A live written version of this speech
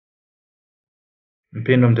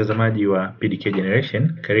Mpendwa mtazamaji wa PDK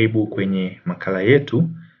Generation, karibu kwenye makala yetu,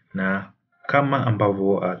 na kama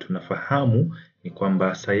ambavyo tunafahamu ni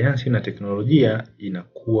kwamba sayansi na teknolojia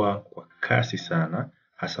inakuwa kwa kasi sana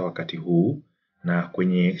hasa wakati huu, na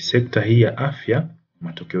kwenye sekta hii ya afya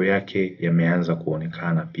matokeo yake yameanza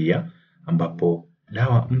kuonekana pia, ambapo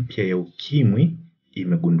dawa mpya ya Ukimwi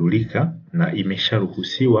imegundulika na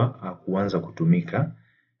imesharuhusiwa kuanza kutumika.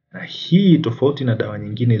 Na hii tofauti na dawa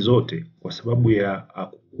nyingine zote kwa sababu ya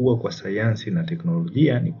kukua kwa sayansi na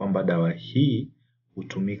teknolojia ni kwamba dawa hii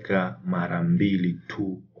hutumika mara 2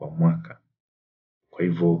 tu kwa mwaka. Kwa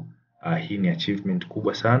hivyo hii ni achievement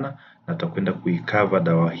kubwa sana, na tutakwenda kuikava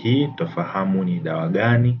dawa hii, tutafahamu ni dawa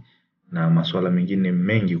gani na masuala mengine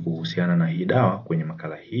mengi kuhusiana na hii dawa kwenye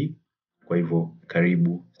makala hii. Kwa hivyo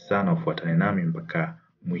karibu sana ufuatane nami mpaka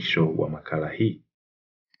mwisho wa makala hii.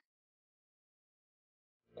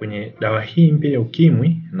 Kwenye dawa hii mpya ya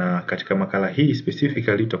Ukimwi, na katika makala hii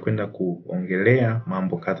specifically tutakwenda kuongelea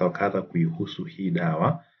mambo kadha wa kadha kuihusu hii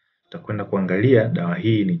dawa. Tutakwenda kuangalia dawa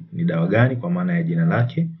hii ni dawa gani kwa maana ya jina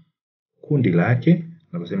lake, kundi lake.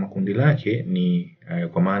 Naposema kundi lake ni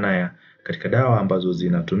kwa maana ya katika dawa ambazo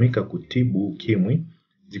zinatumika kutibu Ukimwi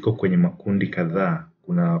ziko kwenye makundi kadhaa.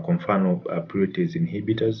 Kuna kwa mfano protease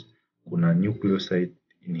inhibitors, kuna nucleoside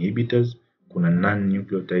inhibitors, kuna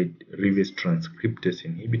non-nucleotide reverse transcriptase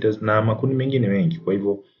inhibitors na makundi mengine mengi. Kwa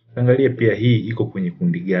hivyo angalia pia hii iko kwenye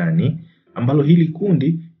kundi gani, ambalo hili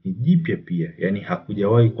kundi ni jipya pia, yani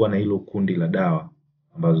hakujawahi kuwa na hilo kundi la dawa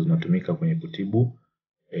ambazo zinatumika kwenye kutibu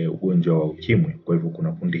ugonjwa wa Ukimwi. Kwa hivyo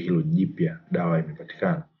kuna kundi hilo jipya, dawa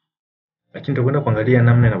imepatikana. Lakini tutakwenda kuangalia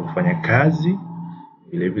namna inavyofanya kazi,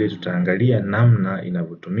 vile vile tutaangalia namna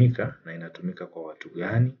inavyotumika na inatumika kwa watu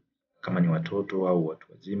gani, kama ni watoto au watu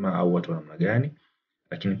wazima au watu wa namna gani.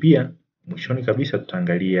 Lakini pia mwishoni kabisa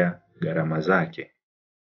tutaangalia gharama zake.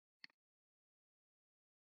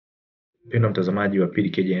 Mpendwa mtazamaji wa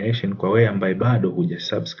PDK Generation, kwa wewe ambaye bado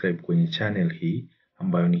hujasubscribe kwenye channel hii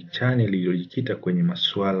ambayo ni channel iliyojikita kwenye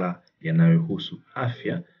masuala yanayohusu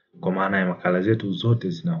afya, kwa maana ya makala zetu zote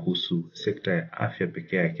zinahusu sekta ya afya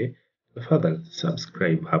peke yake, tafadhali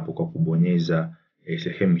subscribe hapo kwa kubonyeza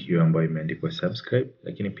sehemu hiyo ambayo imeandikwa subscribe,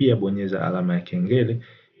 lakini pia bonyeza alama ya kengele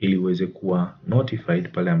ili uweze kuwa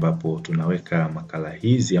notified pale ambapo tunaweka makala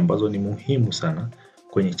hizi ambazo ni muhimu sana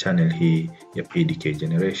kwenye channel hii ya PDK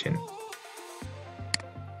Generation.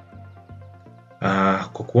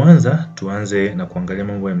 Kwa kuanza tuanze na kuangalia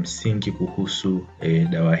mambo ya msingi kuhusu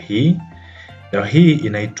dawa hii. Dawa hii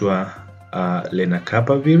inaitwa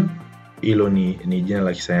lenacapavir. Hilo ni jina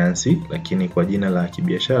la kisayansi, lakini kwa jina la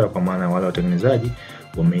kibiashara kwa maana wale watengenezaji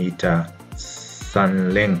wameita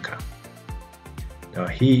Sanlenka.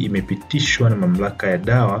 Dawa hii imepitishwa na mamlaka ya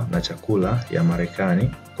dawa na chakula ya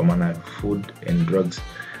Marekani kwa maana Food and Drugs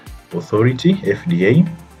Authority FDA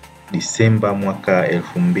Disemba mwaka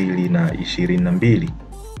 2022.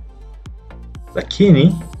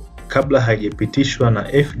 Lakini kabla haijapitishwa na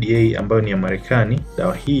FDA ambayo ni ya Marekani,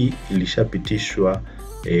 dawa hii ilishapitishwa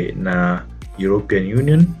na European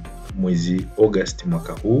Union mwezi August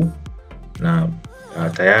mwaka huu, na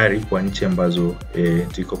tayari kwa nchi ambazo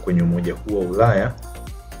ziko kwenye umoja huu wa Ulaya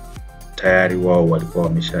tayari wao walikuwa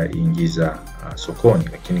wameshaingiza sokoni,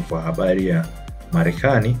 lakini kwa habari ya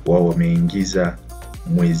Marekani wao wameingiza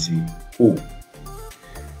mwezi huu.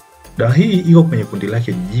 Dawa hii iko kwenye kundi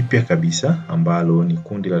lake jipya kabisa ambalo ni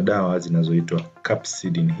kundi la dawa zinazoitwa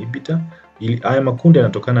capsid inhibitor. Haya makundi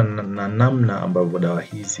yanatokana na namna ambavyo dawa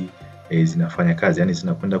hizi zinafanya kazi, yani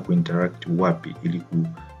zinakwenda kuinteract wapi ili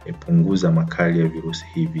kupunguza makali ya virusi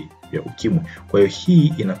hivi vya Ukimwi. Kwa hiyo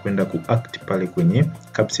hii inakwenda kuact pale kwenye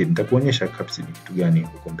capsid. Nitakuonyesha capsid ni kitu gani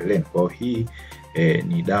huko mbeleni. Kwa hiyo hii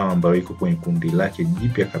ni dawa ambayo iko kwenye kundi lake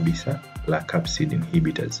jipya kabisa la capsid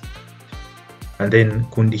inhibitors. And then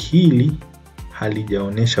kundi hili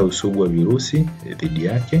halijaonesha usugu wa virusi dhidi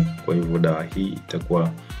yake. Kwa hivyo dawa hii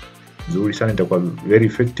itakuwa nzuri sana, itakuwa very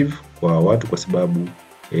effective kwa watu kwa sababu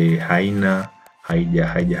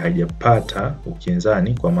haijapata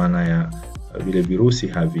ukinzani, kwa maana ya vile virusi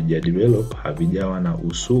havijawa na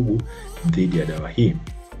usugu dhidi ya dawa hii.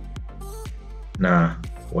 Na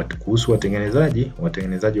kuhusu watengenezaji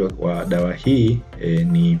wa dawa hii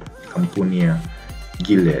ni kampuni ya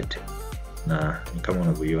Gilead, na kama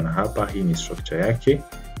unavyoiona hapa hii ni structure yake,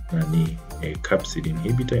 na ni capsid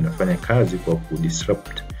inhibitor. Inafanya kazi kwa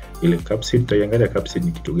kudisrupt ile capsid. Tutaiangalia capsid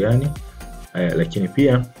ni kitu gani, lakini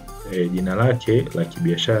pia jina lake la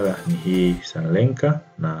kibiashara ni hii Sanlenka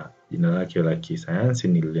na jina lake la kisayansi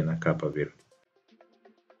ni lenacapavir.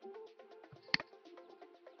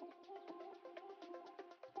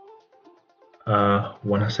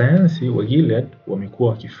 Wanasayansi wa Gilead wamekuwa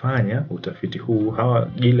wakifanya utafiti huu. Hawa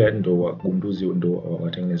Gilead ndo wagunduzi, ndo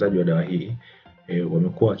watengenezaji wa dawa hii.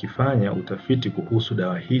 Wamekuwa wakifanya utafiti kuhusu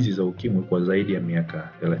dawa hizi za ukimwi kwa zaidi ya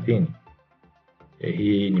miaka 30.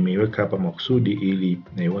 Hii nimeiweka hapa makusudi ili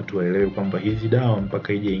watu waelewe kwamba hizi dawa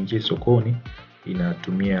mpaka ije ingie sokoni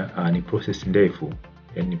inatumia ni process ndefu.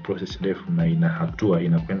 Ni process ndefu na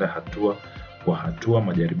inakwenda hatua kwa hatua.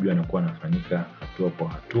 Majaribio yanakuwa yanafanyika hatua kwa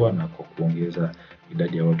hatua na kwa kuongeza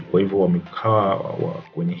idadi ya watu. Kwa hivyo wamekaa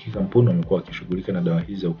kwenye hii kampuni wamekuwa wakishughulika na dawa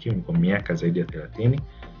hizi za ukimwi kwa miaka zaidi ya 30.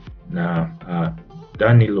 Na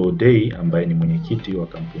Daniel O'Day ambaye ni mwenyekiti wa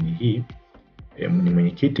kampuni hii, ni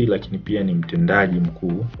mwenyekiti lakini pia ni mtendaji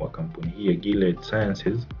mkuu wa kampuni hii ya Gilead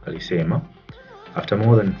Sciences, alisema after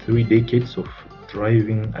more than 3 decades of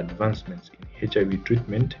driving advancements in HIV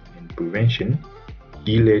treatment and prevention,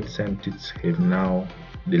 Gilead scientists have now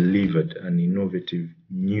delivered an innovative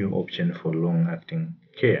new option for long-acting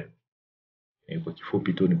care. Kwa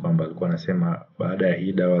kifupi tu ni kwamba alikuwa anasema baada ya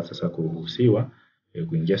hii dawa sasa kuruhusiwa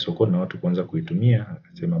kuingia sokoni na watu kuanza kuitumia,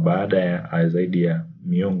 akasema baada ya zaidi ya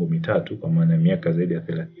miongo mitatu, kwa maana miaka zaidi ya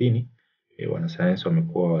 30, wanasayansi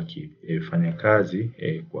wamekuwa wakifanya kazi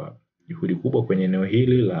kwa juhudi kubwa kwenye eneo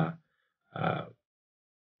hili la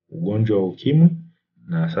ugonjwa wa ukimwi,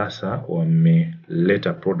 na sasa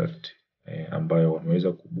wameleta product ambayo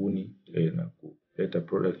wameweza kubuni na kuleta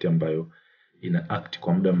product ambayo ina act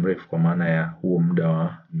kwa muda mrefu, kwa maana ya huo muda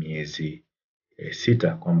wa miezi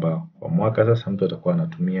 6, kwamba kwa mwaka sasa mtu atakuwa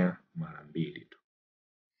anatumia mara 2 tu.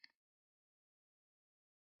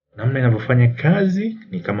 Namna inavyofanya kazi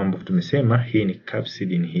ni kama ambavyo tumesema, hii ni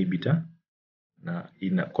capsid inhibitor, na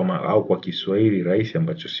au kwa Kiswahili rahisi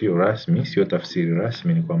ambacho sio rasmi, sio tafsiri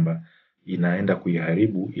rasmi, ni kwamba inaenda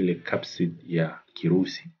kuiharibu ile capsid ya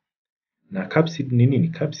kirusi. Na capsid ni nini?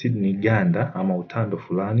 Capsid ni ganda ama utando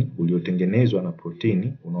fulani uliotengenezwa na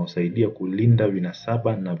protini unaosaidia kulinda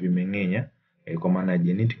vinasaba na vimeng'enya, kwa maana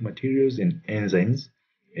genetic materials and enzymes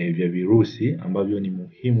vya virusi ambavyo ni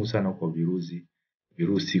muhimu sana kwa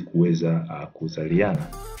virusi kuweza kuzaliana.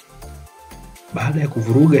 Baada ya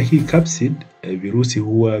kuvuruga hii capsid, virusi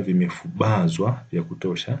huwa vimefubazwa vya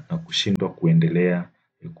kutosha na kushindwa kuendelea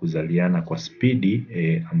kuzaliana kwa spidi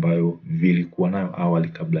ambayo vilikuwa nayo awali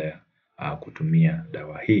kabla ya kutumia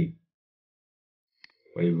dawa hii.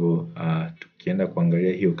 Kwa hivyo tukienda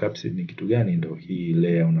kuangalia hiyo capsid ni kitu gani, ndio hii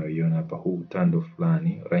layer unayoiona hapa, huu utando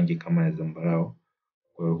fulani rangi kama ya zambarau.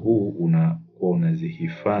 Kwa hiyo huu unakuwa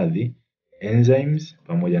unazihifadhi enzymes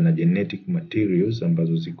pamoja na genetic materials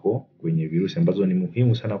ambazo ziko kwenye virusi, ambazo ni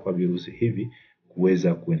muhimu sana kwa virusi hivi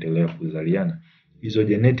kuweza kuendelea kuzaliana. Hizo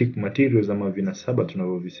genetic materials ama vinasaba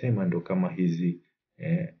tunavyovisema ndio kama hizi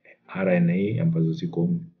RNA ambazo ziko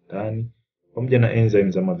ndani, pamoja na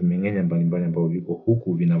enzymes ama vimeng'enya mbalimbali ambavyo viko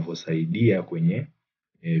huku vinavyosaidia kwenye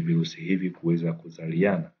virusi hivi kuweza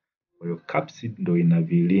kuzaliana. Kwa hiyo capsid ndio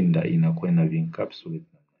inavilinda, inakuwa inavincapsulate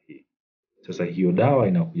namna hii. Sasa hiyo dawa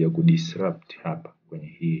inakuja kudisrupt hapa kwenye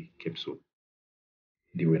hii capsule,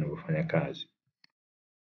 ndio inavyofanya kazi.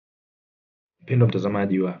 Mpendwa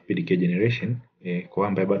mtazamaji wa PDK Generation, kwa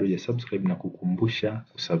ambaye bado hujasubscribe, na kukumbusha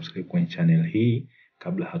kusubscribe kwenye channel hii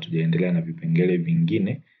kabla hatujaendelea na vipengele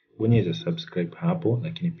vingine. Bonyeza subscribe hapo,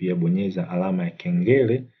 lakini pia bonyeza alama ya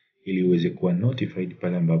kengele ili uweze kuwa notified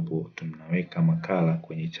pale ambapo tunaweka makala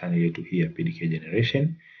kwenye channel yetu hii ya PDK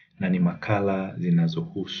Generation, na ni makala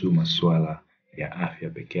zinazohusu masuala ya afya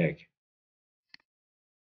peke yake.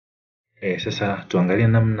 Sasa tuangalie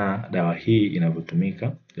namna dawa hii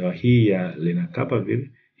inavyotumika. Dawa hii ya lenacapavir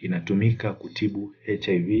inatumika kutibu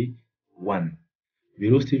HIV-1.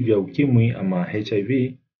 Virusi vya ukimwi ama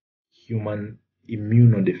HIV, human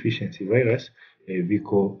immunodeficiency virus,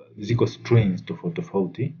 ziko strains tofauti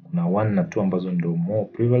tofauti. Kuna 1 na 2 ambazo ndio more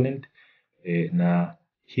prevalent, na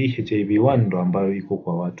hii HIV-1 ndo ambayo iko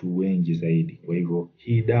kwa watu wengi zaidi. Kwa hivyo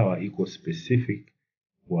hii dawa iko specific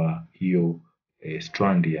kwa hiyo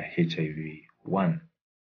strand ya HIV-1.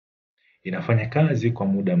 Inafanya kazi kwa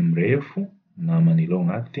muda mrefu na ni long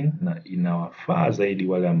acting, na inawafaa zaidi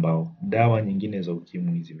wale ambao dawa nyingine za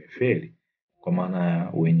ukimwi zimefeli, kwa maana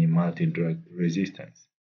wenye multi drug resistance.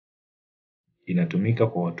 Inatumika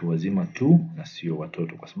kwa watu wazima tu na sio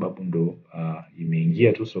watoto, kwa sababu ndo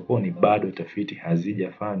imeingia tu sokoni, bado tafiti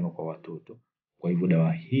hazijafanywa kwa watoto. Kwa hivyo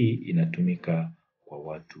dawa hii inatumika kwa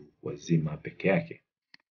watu wazima peke yake.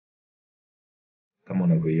 Kama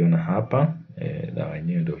unavyoiona hapa, dawa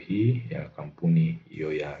yenyewe ndio hii ya kampuni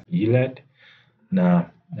hiyo ya Gilead,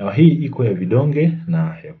 na dawa hii iko ya vidonge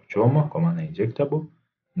na ya kuchoma, kwa maana injectable.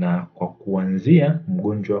 Na kwa kuanzia,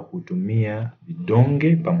 mgonjwa hutumia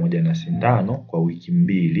vidonge pamoja na sindano kwa wiki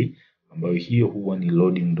 2, ambayo hiyo huwa ni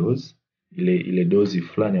loading dose, ile dozi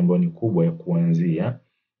fulani ambayo ni kubwa ya kuanzia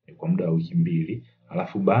kwa muda wa wiki 2,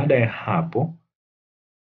 alafu baada ya hapo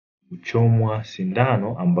huchomwa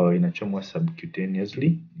sindano ambayo inachomwa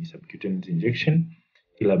subcutaneously, ni subcutaneous injection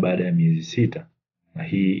kila baada ya miezi 6, na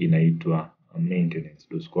hii inaitwa maintenance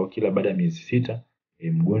dose. Kwa kila baada ya miezi 6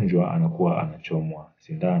 mgonjwa anakuwa anachomwa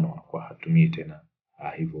sindano, anakuwa hatumii tena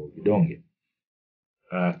hivyo vidonge.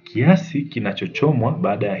 Kiasi kinachochomwa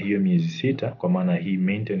baada ya hiyo miezi 6, kwa maana hii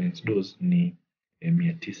maintenance dose, ni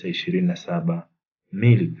 927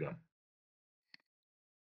 mg.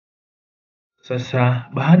 Sasa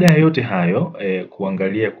baada ya yote hayo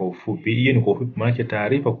kuangalia kwa ufupi, hiyo ni kwa ufupi, maana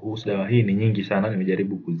taarifa kuhusu dawa hii ni nyingi sana,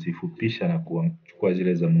 nimejaribu kuzifupisha na kuchukua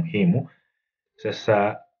zile za muhimu.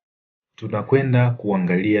 Sasa tunakwenda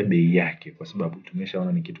kuangalia bei yake, kwa sababu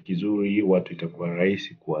tumeshaona ni kitu kizuri, watu itakuwa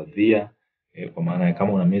rahisi kuadhia, kwa maana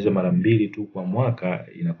kama unameza mara 2 tu kwa mwaka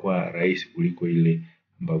inakuwa rahisi kuliko ile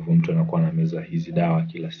ambavyo mtu anakuwa anameza hizi dawa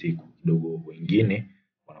kila siku. Kidogo wengine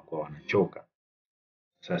wanakuwa wanachoka.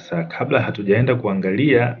 Sasa kabla hatujaenda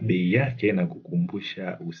kuangalia bei yake, na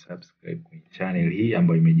kukumbusha usubscribe kwenye channel hii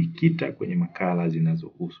ambayo imejikita kwenye makala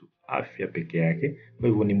zinazohusu afya peke yake. Kwa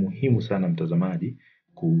hivyo ni muhimu sana mtazamaji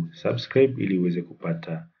kusubscribe ili uweze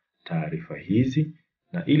kupata taarifa hizi,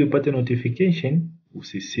 na ili upate notification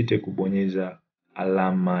usisite kubonyeza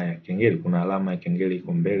alama ya kengele. Kuna alama ya kengele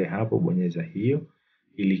iko mbele hapo, bonyeza hiyo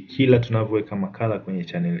ili kila tunavyoweka makala kwenye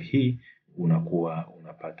channel hii unakuwa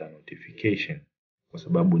unapata notification, kwa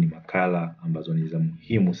sababu ni makala ambazo ni za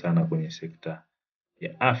muhimu sana kwenye sekta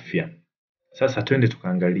ya afya. Sasa twende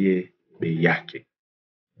tukaangalie bei yake.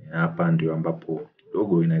 Hapa ndio ambapo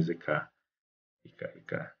kidogo inaweza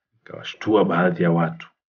ikawashtua baadhi ya watu.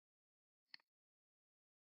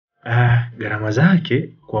 Gharama zake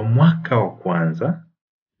kwa mwaka wa kwanza,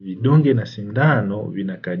 vidonge na sindano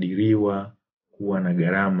vinakadiriwa kuwa na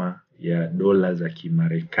gharama ya dola za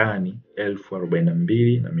Kimarekani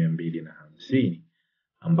 42,250,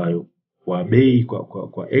 ambayo kwa bei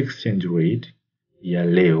kwa exchange rate ya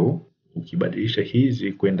leo, ukibadilisha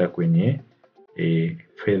hizi kwenda kwenye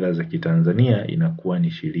fedha za Kitanzania, inakuwa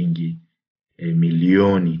ni shilingi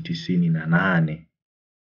milioni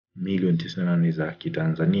 98 za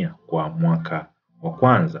Kitanzania kwa mwaka wa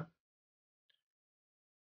kwanza.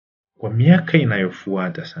 Kwa miaka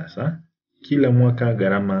inayofuata sasa, kila mwaka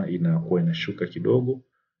gharama inakuwa inashuka kidogo.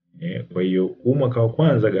 Kwa hiyo huu mwaka wa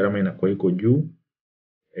kwanza gharama inakuwa iko juu,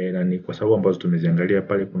 na ni kwa sababu ambazo tumeziangalia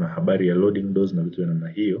pale, kuna habari ya loading dose na vitu vya namna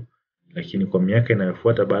hiyo. Lakini kwa miaka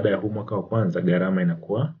inayofuata baada ya huu mwaka wa kwanza, gharama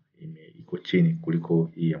inakuwa iko chini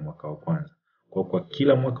kuliko hii ya mwaka wa kwanza. Kwa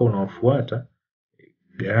kila mwaka unaofuata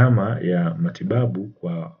gharama ya matibabu,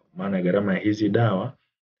 kwa maana gharama ya hizi dawa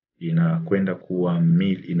inaenda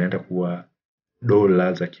kuwa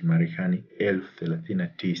dola za Kimarekani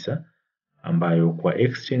 39,000, ambayo kwa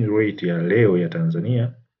exchange rate ya leo ya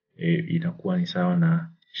Tanzania inakuwa ni sawa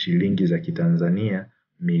na shilingi za Kitanzania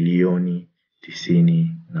milioni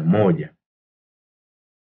 91.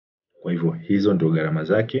 Kwa hivyo hizo ndio gharama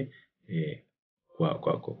zake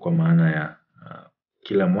kwa maana ya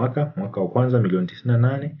kila mwaka wa kwanza milioni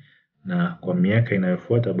 98, na kwa miaka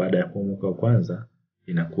inayofuata baada ya mwaka wa kwanza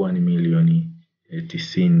inakuwa ni milioni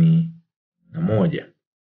 91.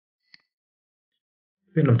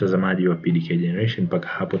 Mpendwa mtazamaji wa PDK Generation, mpaka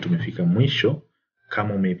hapo tumefika mwisho.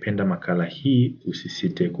 Kama umeipenda makala hii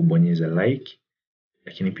usisite kubonyeza like,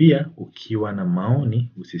 lakini pia ukiwa na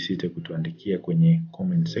maoni usisite kutuandikia kwenye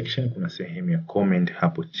comment section. Kuna sehemu ya comment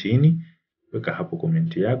hapo chini, weka hapo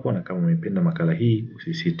comment yako, na kama umeipenda makala hii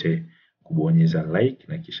usisite kubonyeza like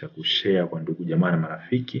na kisha kushare kwa ndugu jamaa na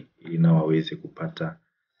marafiki, ili nao waweze kupata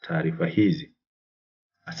taarifa hizi.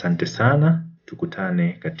 Asante sana,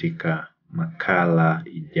 tukutane katika makala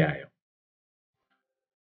ijayo.